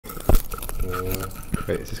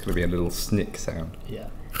Wait, it's just going to be a little snick sound. Yeah.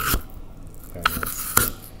 Very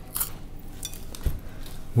nice.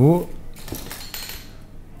 Whoa.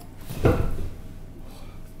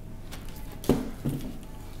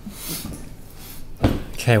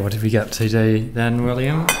 Okay, what did we get today then,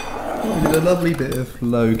 William? We did a lovely bit of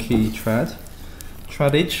low-key trad.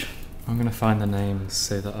 Tradage. I'm going to find the names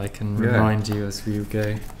so that I can remind you as we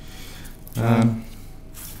go.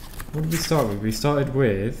 What did we start with? We started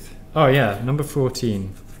with... Oh yeah, number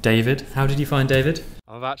 14. David. How did you find David?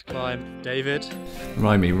 I'm about to climb. David.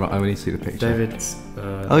 Remind me, I need to see the picture. David's...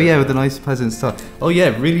 oh yeah, with a nice pleasant start. Oh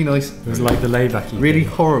yeah, really nice. It was like the laybacky. Really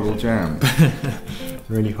horrible jam.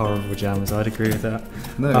 Really horrible jams, I'd agree with that.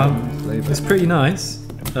 No, it was pretty nice.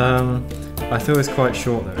 I thought it was quite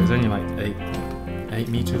short though. It was only like 8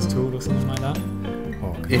 meters tall or something like that.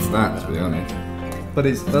 Oh, if that, to be honest. But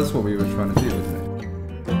that's what we were trying to do, wasn't it?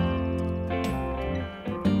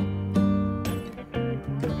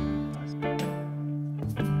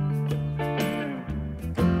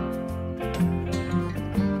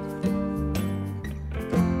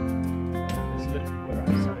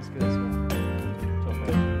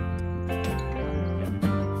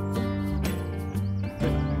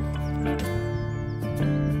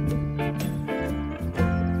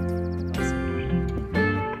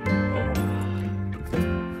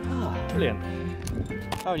 Brilliant.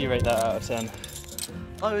 How would you rate that out of 10?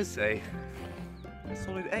 I would say a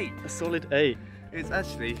solid 8. A solid 8. It's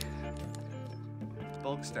actually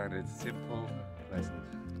bog standard, simple, pleasant.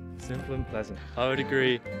 Simple and pleasant. I would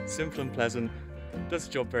agree. Simple and pleasant. Does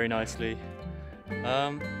the job very nicely.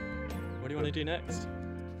 What do you want to do next?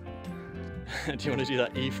 Do you want to do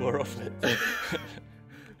that E4 off it? It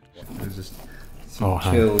was just some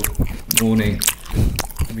chill morning.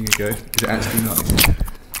 Having a go. Is it actually nice?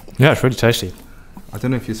 Yeah, it's really tasty. I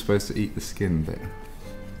don't know if you're supposed to eat the skin bit.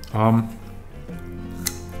 So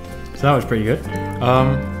that was pretty good.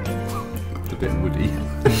 It's a bit woody.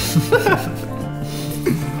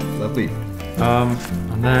 Lovely.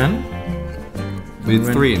 And then we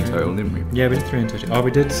did 3 in total, didn't we? Yeah, we did 3 in total. Oh,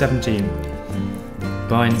 we did 17.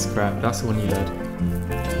 Bine scrap. That's the one you led.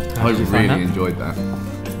 I really enjoyed that.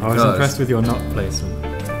 I was impressed with your knot placement.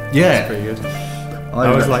 Yeah, that's pretty good.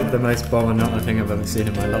 That was like the most bomber knot I think I've ever seen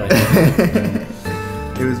in my life.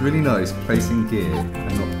 It was really nice placing gear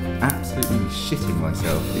and not absolutely shitting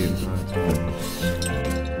myself the entire time.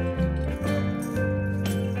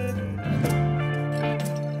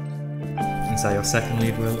 Is that your second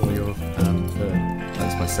lead, Will, or your third?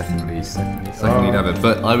 That's my second lead. Second Lead ever,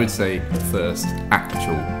 but I would say first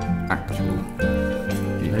actual.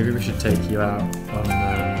 Maybe we should take you out on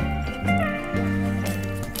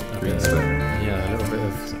yeah, a little bit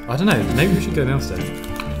of... I don't know, maybe we should go Millstone.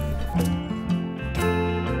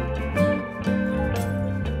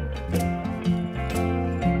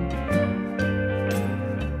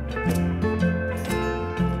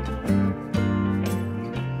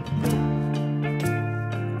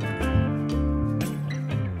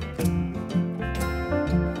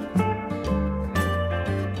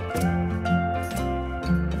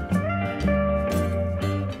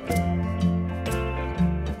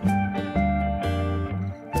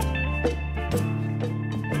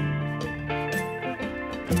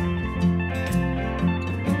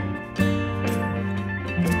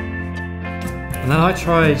 And then I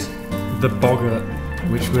tried the bogger,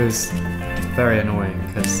 which was very annoying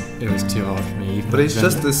because it was too hard for me. But it's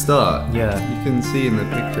just the start. Yeah. You can see in the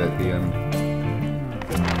picture the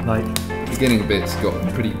beginning bit's got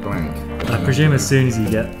pretty blank. I presume as soon as you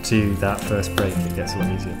get to that first break it gets a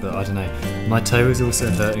lot easier, but I don't know. My toe is also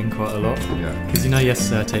hurting quite a lot. Yeah. Because you know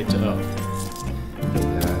yesterday I taped it up.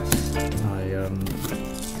 Yes.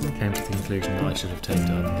 I came to the conclusion that I should have taped it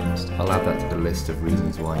up against. I'll add that to the list of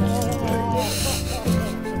reasons why you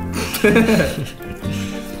it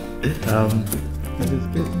was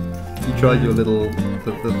good. You tried your little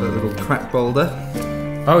little crack boulder.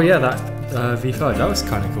 Oh yeah, that V5, that was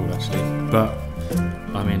kind of cool actually. But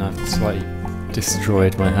I mean, I've slightly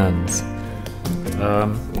destroyed my hands.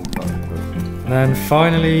 Then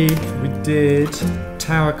finally we did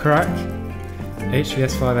Tower Crack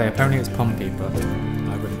HVS 5A. Apparently it's Pompey, but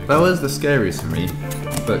I wouldn't. That was the scariest for me,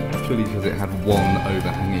 but purely because it had one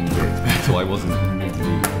overhanging bit, so I wasn't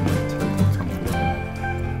immediately totally comfortable.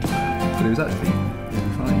 But it was actually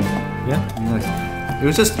really fine. Yeah, really nice. It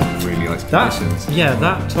was just really nice conditions.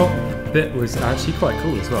 That top bit was actually quite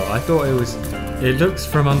cool as well. I thought it was. It looks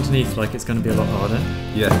from underneath like it's going to be a lot harder.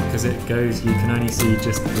 Yeah. Because it goes, you can only see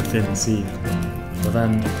just the thin seam. But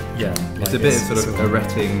then, yeah. It's a bit of sort of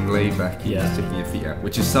eretting, laid back, yeah, sticking your feet out,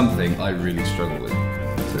 which is something I really struggle with.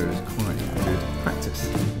 So it was quite good practice.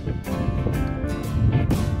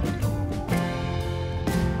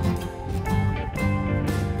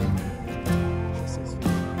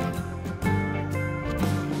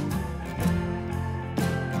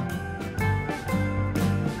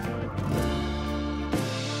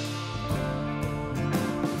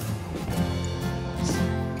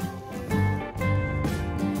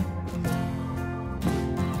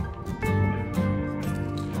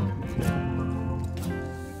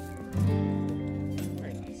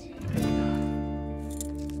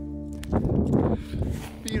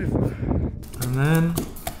 Beautiful. And then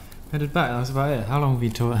headed back. That's about it. How long have we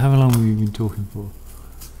been talking for?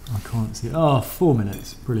 I can't see. Oh, 4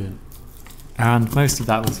 minutes. Brilliant. And most of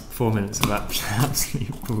that was 4 minutes of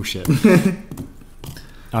absolute bullshit.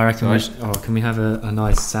 I reckon can we have a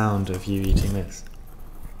nice sound of you eating this?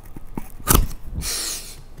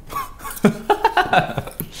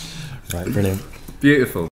 Right, brilliant.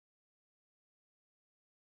 Beautiful.